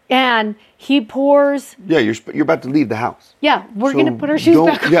 And he pours. Yeah, you're about to leave the house. Yeah, we're So going to put our shoes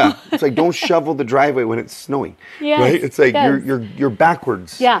back on. Yeah, it's like don't shovel the driveway when it's snowing. Yes, right? It's like yes. you're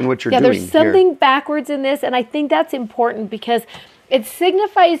backwards in what you're doing. There's something here. backwards in this, and I think that's important because it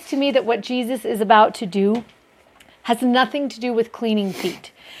signifies to me that what Jesus is about to do has nothing to do with cleaning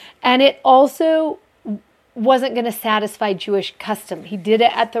feet. And it also wasn't going to satisfy Jewish custom. He did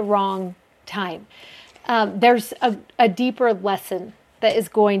it at the wrong time. There's a deeper lesson that is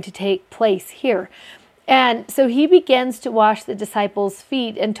going to take place here. And so he begins to wash the disciples'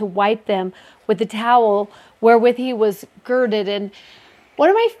 feet and to wipe them with the towel wherewith he was girded. And one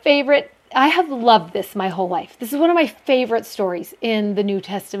of my favorite, I have loved this my whole life. This is one of my favorite stories in the New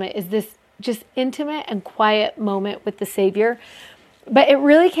Testament, is this just intimate and quiet moment with the Savior. But it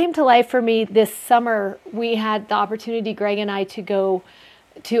really came to life for me this summer. We had the opportunity, Greg and I, to go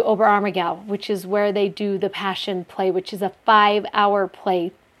to Oberammergau, which is where they do the Passion Play, which is a 5-hour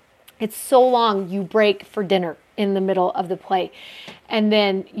play. It's so long, you break for dinner in the middle of the play. And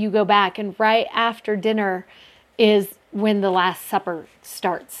then you go back, and right after dinner is when the Last Supper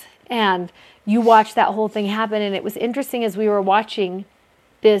starts. And you watch that whole thing happen. And it was interesting as we were watching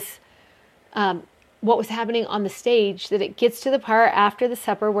this, what was happening on the stage, that it gets to the part after the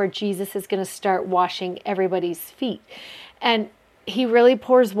supper where Jesus is going to start washing everybody's feet. And he really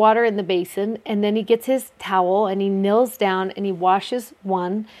pours water in the basin, and then he gets his towel and he kneels down and he washes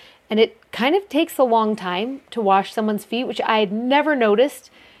one. And it kind of takes a long time to wash someone's feet, which I had never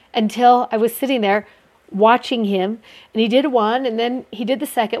noticed until I was sitting there watching him. And he did one, and then he did the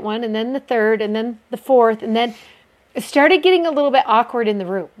second one, and then the third, and then the fourth. And then it started getting a little bit awkward in the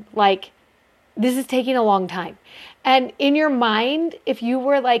room. Like, this is taking a long time. And in your mind, if you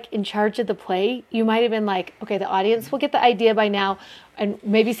were like in charge of the play, you might have been like, okay, the audience will get the idea by now. And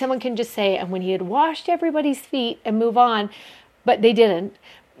maybe someone can just say, and when he had washed everybody's feet, and move on. But they didn't.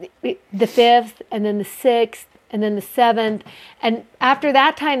 The fifth, and then the sixth, and then the seventh. And after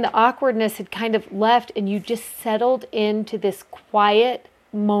that time, the awkwardness had kind of left, and you just settled into this quiet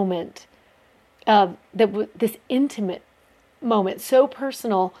moment of this intimate moment, so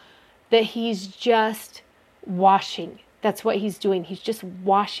personal that he's just washing. That's what he's doing. He's just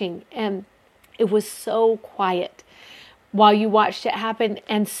washing. And it was so quiet while you watched it happen,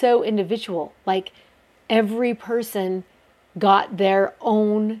 and so individual. Like, every person got their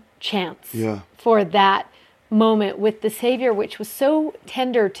own chance for that moment with the Savior, which was so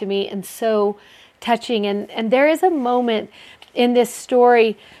tender to me and so touching. And there is a moment in this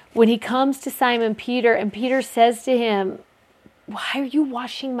story when he comes to Simon Peter, and Peter says to him, why are you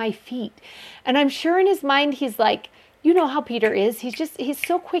washing my feet? And I'm sure in his mind, he's like, you know how Peter is. He's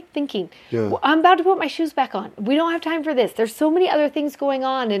so quick thinking. Yeah. I'm about to put my shoes back on. We don't have time for this. There's so many other things going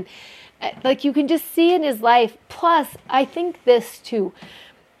on. Like you can just see in his life. Plus, I think this too.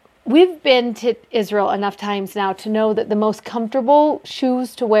 We've been to Israel enough times now to know that the most comfortable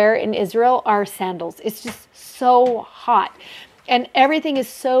shoes to wear in Israel are sandals. It's just so hot and everything is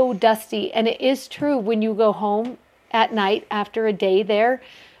so dusty. And it is true, when you go home at night after a day there,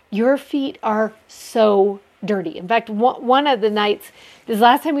 your feet are so dirty. In fact, one of the nights, this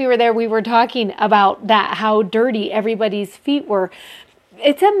last time we were there, we were talking about that, how dirty everybody's feet were.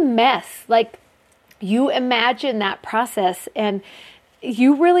 It's a mess. Like, you imagine that process, and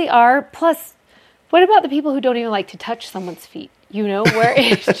you really are. Plus, what about the people who don't even like to touch someone's feet? You know, where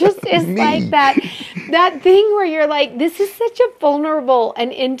it's just is like that thing where you're like, this is such a vulnerable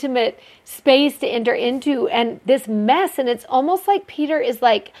and intimate space to enter into, and this mess. And it's almost like Peter is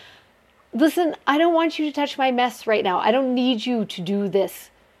like, listen, I don't want you to touch my mess right now. I don't need you to do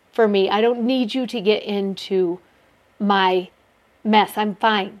this for me. I don't need you to get into my mess. I'm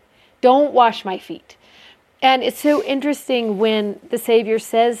fine. Don't wash my feet. And it's so interesting when the Savior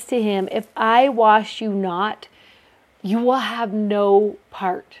says to him, if I wash you not, you will have no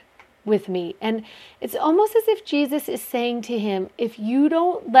part with me. And it's almost as if Jesus is saying to him, if you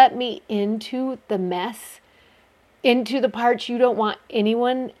don't let me into the mess, into the parts you don't want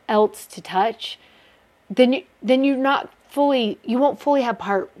anyone else to touch, then you're not fully, you won't fully have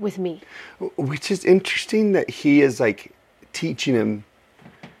part with me. Which is interesting that he is like teaching him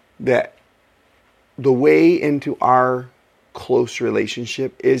that the way into our close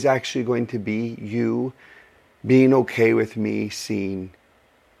relationship is actually going to be you being okay with me seeing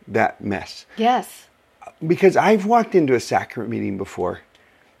that mess. Yes. Because I've walked into a sacrament meeting before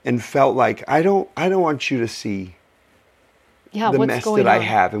and felt like I don't want you to see the mess that I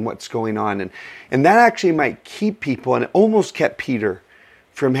have and what's going on. And that actually might keep people, and it almost kept Peter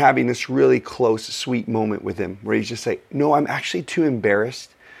from having this really close, sweet moment with him where he's just like, no, I'm actually too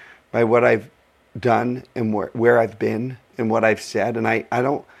embarrassed by what I've done and where I've been and what I've said. And I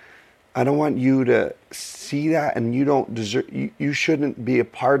don't want you to see that, and you don't deserve, you shouldn't be a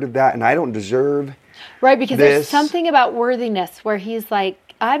part of that, and I don't deserve right, because this. There's something about worthiness where he's like,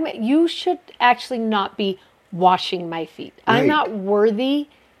 you should actually not be washing my feet. Right. I'm not worthy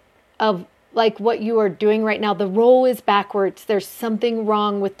of like what you are doing right now. The role is backwards. There's something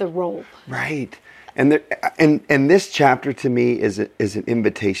wrong with the role. Right. And this chapter to me is an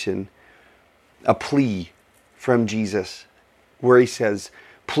invitation, a plea from Jesus, where he says,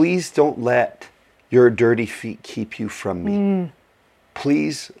 please don't let your dirty feet keep you from me.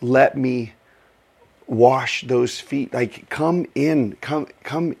 Please let me wash those feet. Like, come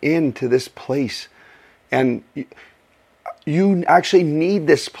into this place. And you actually need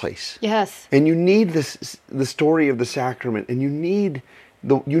this place. Yes. And you need the story of the sacrament, and you need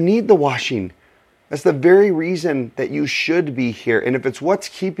the washing. That's the very reason that you should be here. And if it's what's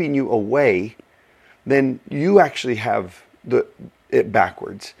keeping you away, then you actually have it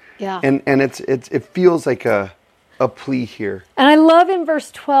backwards. Yeah. And it feels like a plea here. And I love in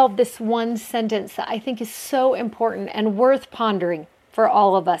verse 12 this one sentence that I think is so important and worth pondering for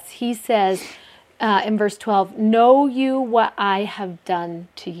all of us. He says in verse 12, know you what I have done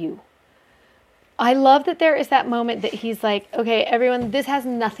to you. I love that there is that moment that he's like, okay, everyone, this has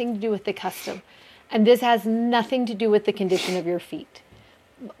nothing to do with the custom. And this has nothing to do with the condition of your feet.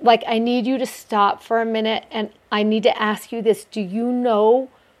 Like, I need you to stop for a minute, and I need to ask you this. Do you know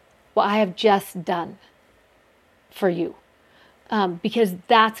what I have just done for you? Because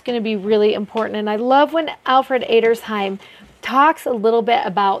that's going to be really important. And I love when Alfred Edersheim talks a little bit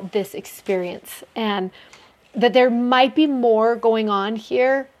about this experience, and that there might be more going on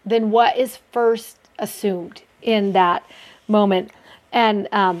here than what is first assumed in that moment. And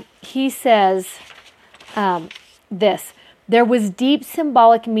he says this: there was deep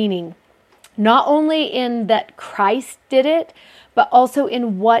symbolic meaning, not only in that Christ did it, but also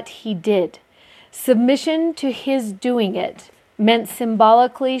in what he did. Submission to his doing it meant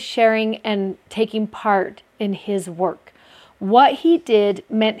symbolically sharing and taking part in his work. What he did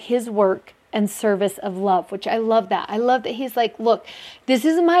meant his work and service of love, which I love that. I love that he's like, look, this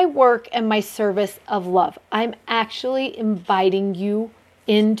is my work and my service of love. I'm actually inviting you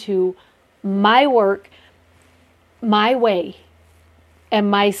into my work, my way, and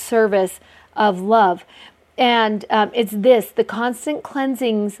my service of love. And it's this, the constant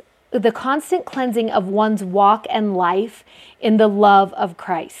cleansing of one's walk and life in the love of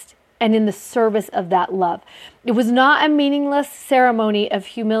Christ and in the service of that love. It was not a meaningless ceremony of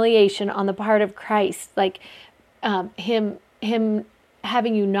humiliation on the part of Christ, like him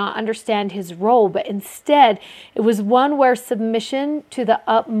having you not understand his role, but instead it was one where submission to the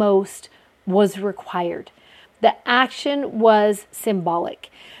utmost was required. The action was symbolic.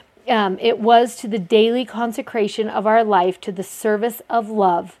 it was to the daily consecration of our life to the service of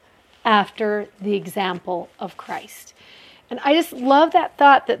love after the example of Christ. And I just love that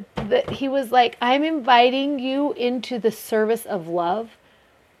thought that he was like, I'm inviting you into the service of love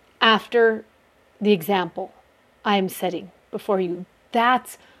after the example I'm setting before you.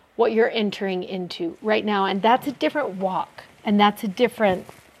 That's what you're entering into right now. And that's a different walk. And that's a different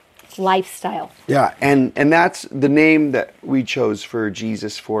lifestyle. Yeah, and that's the name that we chose for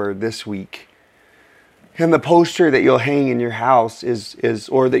Jesus for this week. And the poster that you'll hang in your house is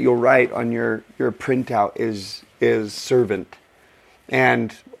or that you'll write on your printout is servant.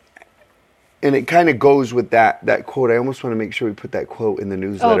 And it kind of goes with that quote. I almost want to make sure we put that quote in the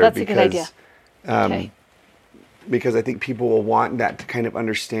newsletter. Oh, that's a good idea. Okay. Because I think people will want that to kind of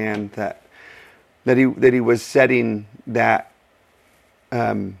understand that he was setting that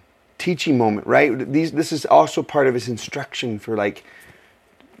teaching moment, right? This is also part of his instruction for, like,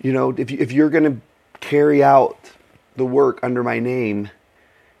 you know, if you're going to carry out the work under my name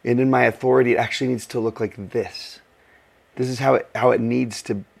and in my authority, it actually needs to look like this. This is how it needs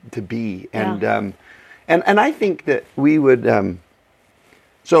to be. And and I think that we would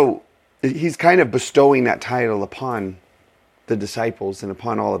so he's kind of bestowing that title upon the disciples and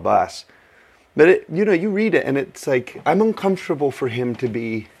upon all of us. But you read it and it's like, I'm uncomfortable for him to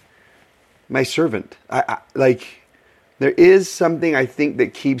be my servant. I like, there is something I think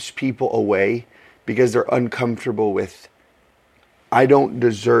that keeps people away because they're uncomfortable with, I don't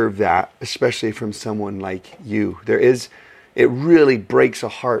deserve that, especially from someone like you. It really breaks a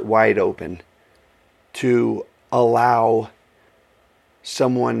heart wide open to allow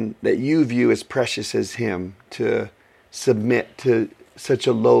someone that you view as precious as him to submit to such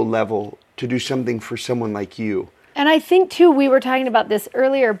a low level to do something for someone like you. And I think too, we were talking about this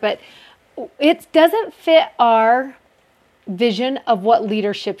earlier, but it doesn't fit our vision of what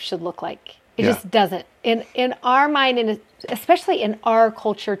leadership should look like. It just doesn't. In our mind, and especially in our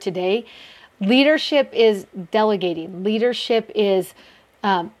culture today, leadership is delegating. Leadership is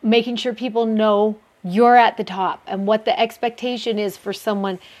making sure people know you're at the top and what the expectation is for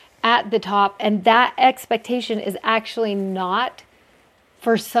someone at the top. And that expectation is actually not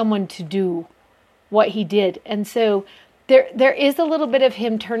for someone to do what he did. And so there is a little bit of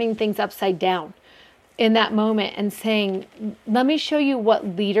him turning things upside down in that moment and saying, let me show you what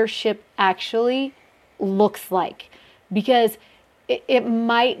leadership actually looks like. Because it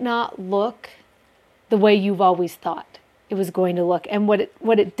might not look the way you've always thought it was going to look. And what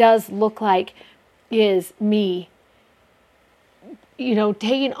it does look like is me,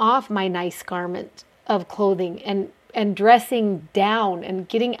 taking off my nice garment of clothing and dressing down and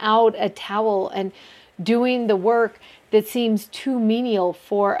getting out a towel and doing the work that seems too menial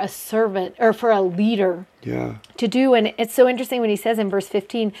for a servant or for a leader to do. And it's so interesting when he says in verse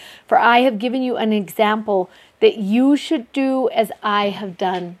 15, for I have given you an example that you should do as I have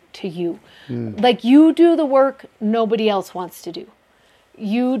done to you. Like, you do the work nobody else wants to do.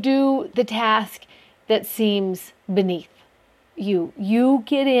 You do the task that seems beneath you. You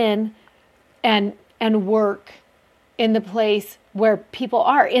get in and work in the place where people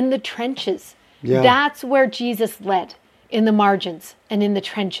are, in the trenches. Yeah. That's where Jesus led, in the margins and in the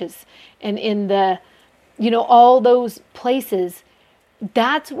trenches and in the, all those places.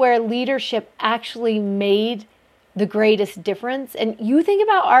 That's where leadership actually made the greatest difference. And you think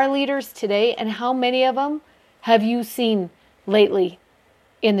about our leaders today and how many of them have you seen lately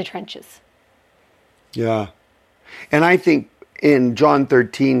in the trenches? Yeah. And I think in John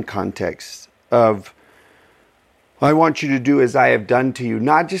 13 context of, I want you to do as I have done to you,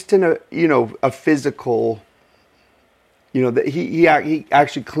 not just in a physical, that he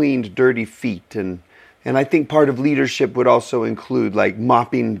actually cleaned dirty feet. And I think part of leadership would also include like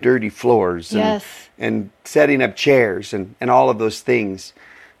mopping dirty floors and setting up chairs and all of those things.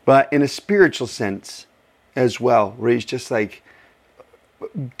 But in a spiritual sense as well, where he's just like,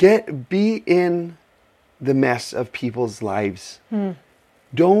 be in the mess of people's lives.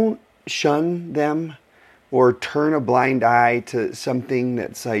 Don't shun them or turn a blind eye to something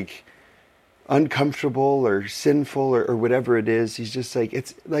that's like uncomfortable or sinful or whatever it is. He's just like,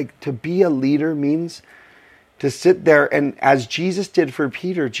 it's like, to be a leader means to sit there. And as Jesus did for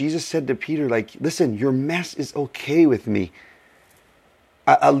Peter, Jesus said to Peter, like, listen, your mess is okay with me.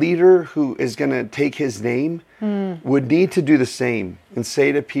 A leader who is going to take his name would need to do the same and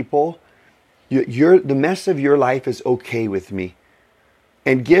say to people, the mess of your life is okay with me.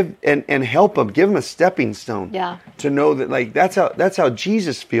 And give and help them, give them a stepping stone to know that, like, that's how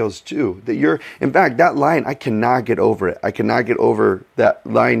Jesus feels too. That in fact, that line, I cannot get over it. I cannot get over that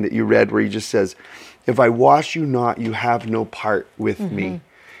line that you read where he just says, if I wash you not, you have no part with me.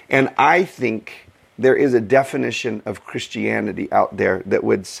 And I think there is a definition of Christianity out there that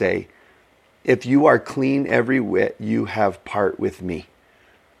would say, if you are clean every whit, you have part with me.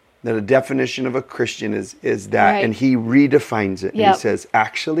 That a definition of a Christian is that, Right. and he redefines it. And Yep. he says,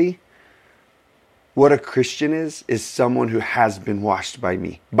 actually, what a Christian is someone who has been washed by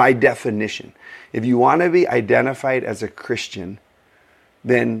me, by definition. If you want to be identified as a Christian,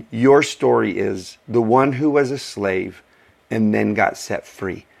 then your story is the one who was a slave and then got set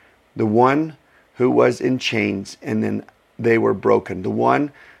free. The one who was in chains and then they were broken. The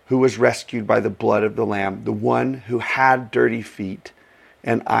one who was rescued by the blood of the Lamb. The one who had dirty feet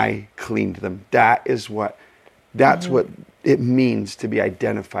and I cleaned them. That's what it means to be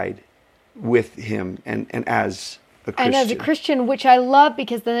identified with him and as a Christian. And as a Christian, which I love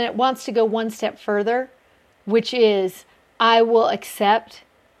because then it wants to go one step further, which is I will accept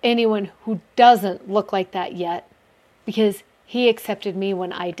anyone who doesn't look like that yet because he accepted me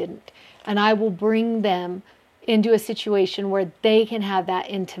when I didn't. And I will bring them into a situation where they can have that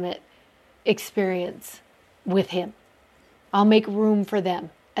intimate experience with him. I'll make room for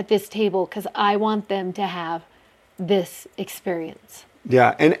them at this table because I want them to have this experience.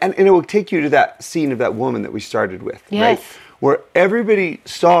 Yeah, and it will take you to that scene of that woman that we started with, Yes. right? Where everybody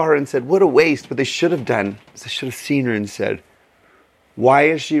saw her and said, what a waste. What they should have done is they should have seen her and said, why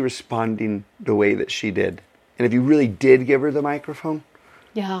is she responding the way that she did? And if you really did give her the microphone,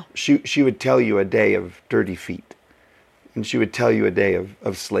 Yeah. she would tell you a day of dirty feet. And she would tell you a day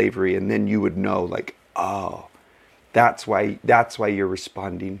of slavery. And then you would know, like, oh, that's why you're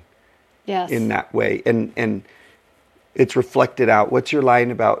responding Yes. in that way. And it's reflected out. What's your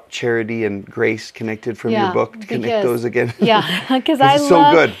line about charity and grace connected from your book? Connect because- those again. Yeah, because This is so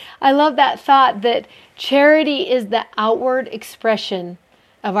good. I love that thought that charity is the outward expression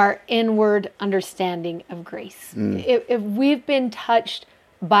of our inward understanding of grace. If we've been touched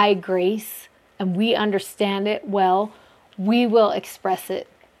by grace and we understand it well, we will express it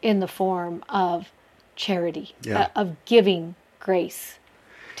in the form of charity, Yeah. of giving grace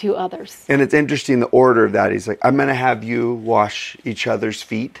to others. And it's interesting, the order of that. He's like, I'm going to have you wash each other's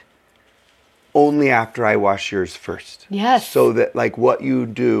feet only after I wash yours first. Yes. So that like what you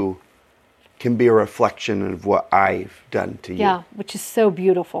do can be a reflection of what I've done to you. Yeah, which is so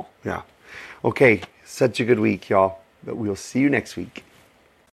beautiful. Yeah. Okay. Such a good week, y'all. But we'll see you next week.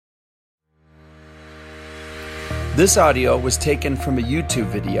 This audio was taken from a YouTube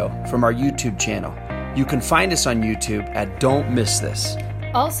video from our YouTube channel. You can find us on YouTube at Don't Miss This.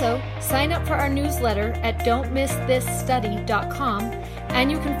 Also, sign up for our newsletter at don'tmissthisstudy.com,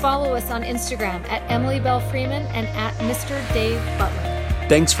 and you can follow us on Instagram at Emily Bell Freeman and at Mr. Dave Butler.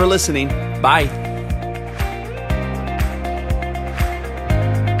 Thanks for listening. Bye.